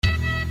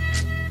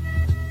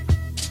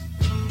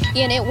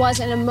Ian, it was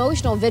an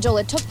emotional vigil.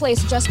 It took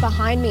place just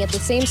behind me at the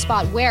same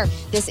spot where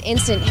this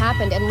incident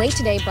happened. And late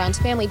today, Brown's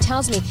family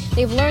tells me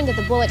they've learned that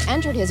the bullet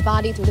entered his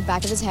body through the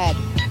back of his head.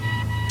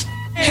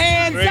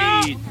 Hands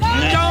up!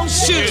 Don't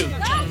shoot!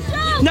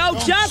 No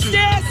justice!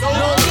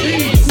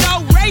 No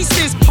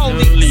racist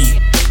police!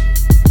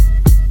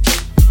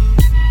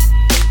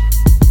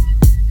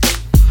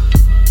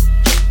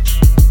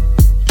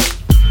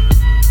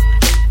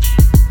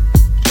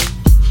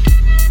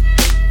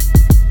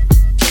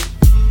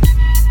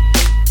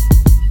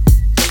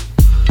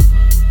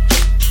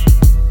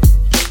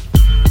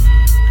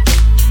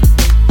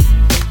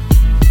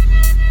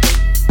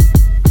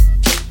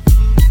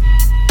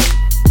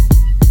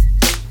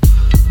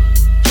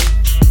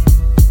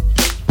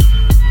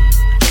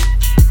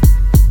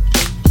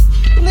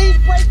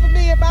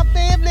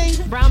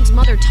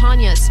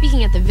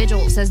 Speaking at the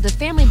vigil, says the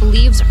family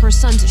believes her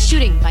son's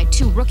shooting by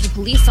two rookie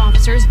police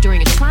officers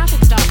during a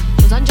traffic stop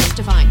was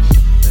unjustified.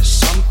 There's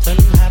something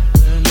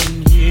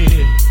happening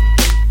here.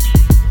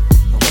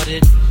 What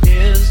it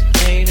is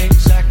ain't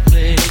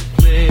exactly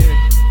clear.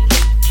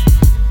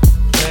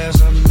 There's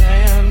a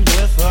man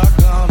with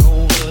a gun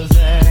over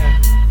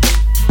there,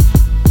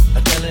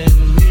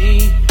 telling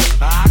me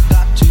I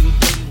got to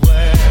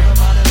beware.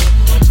 Everybody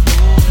look what's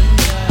going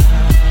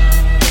down.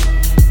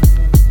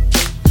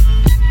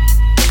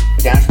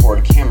 The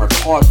dashboard camera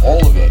caught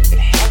all of it. It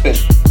happened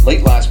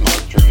late last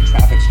month during a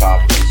traffic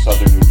stop in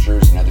southern New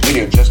Jersey. Now, the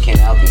video just came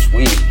out this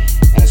week,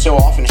 and as so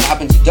often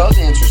happens, it does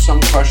answer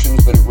some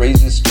questions, but it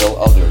raises still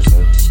others.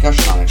 A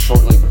discussion on it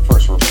shortly, but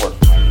first a report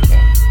from Randy Kay.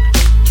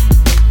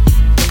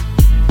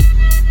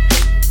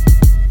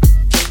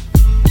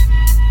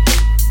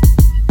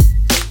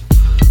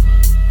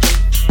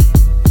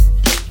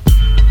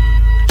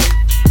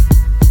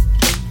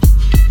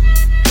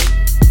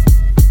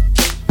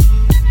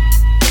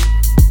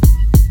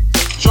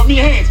 Show me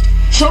your hands.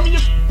 Show me your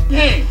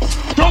hands.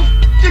 Don't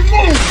get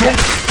moved.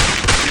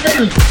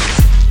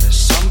 There's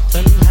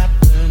something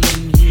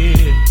happening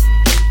here.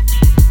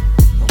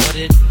 What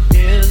it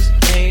is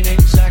ain't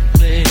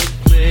exactly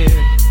clear.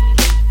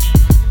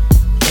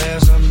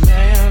 There's a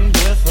man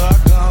with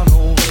a gun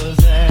over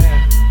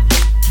there,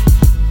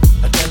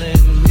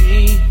 telling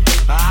me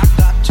I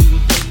got to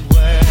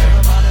beware.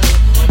 Everybody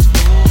look what's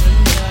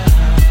going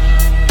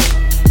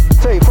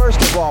down. Say,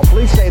 first of all,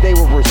 police say they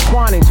were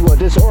responding to a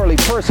disorderly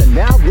person.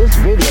 Now this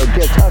video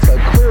gets us a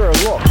clearer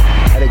look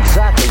at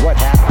exactly what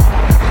happened.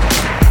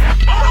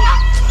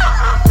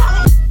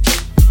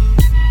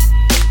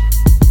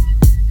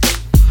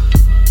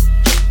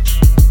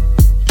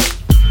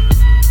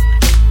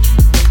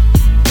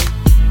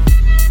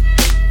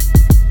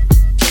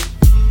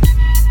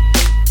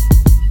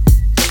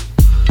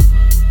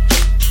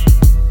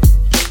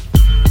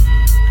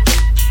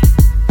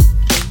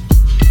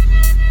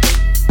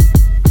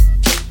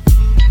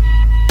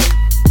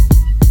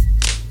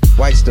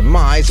 White's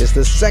demise is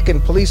the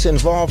second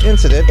police-involved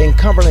incident in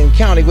Cumberland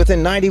County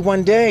within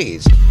 91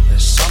 days.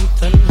 There's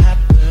something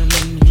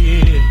happening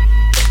here.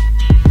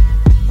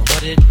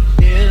 What it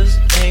is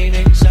ain't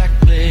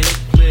exactly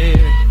clear.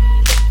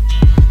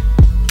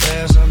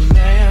 There's a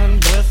man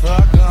with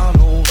a gun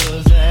over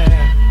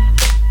there,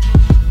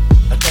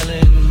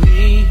 telling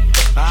me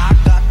I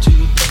got to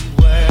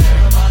beware.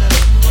 Everybody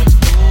look what's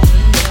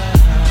going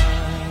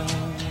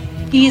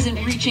down. He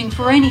isn't reaching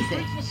for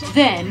anything.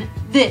 Then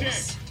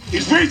this.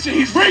 He's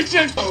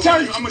reaching. I'm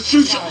telling you, I'm gonna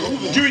shoot you.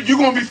 You're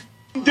gonna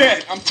be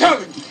dead. I'm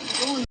telling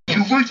you.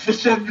 You reach for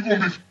something, you're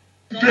gonna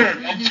be dead.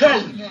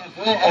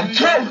 I'm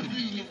telling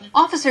you.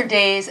 Officer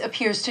Days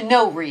appears to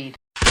know Reid.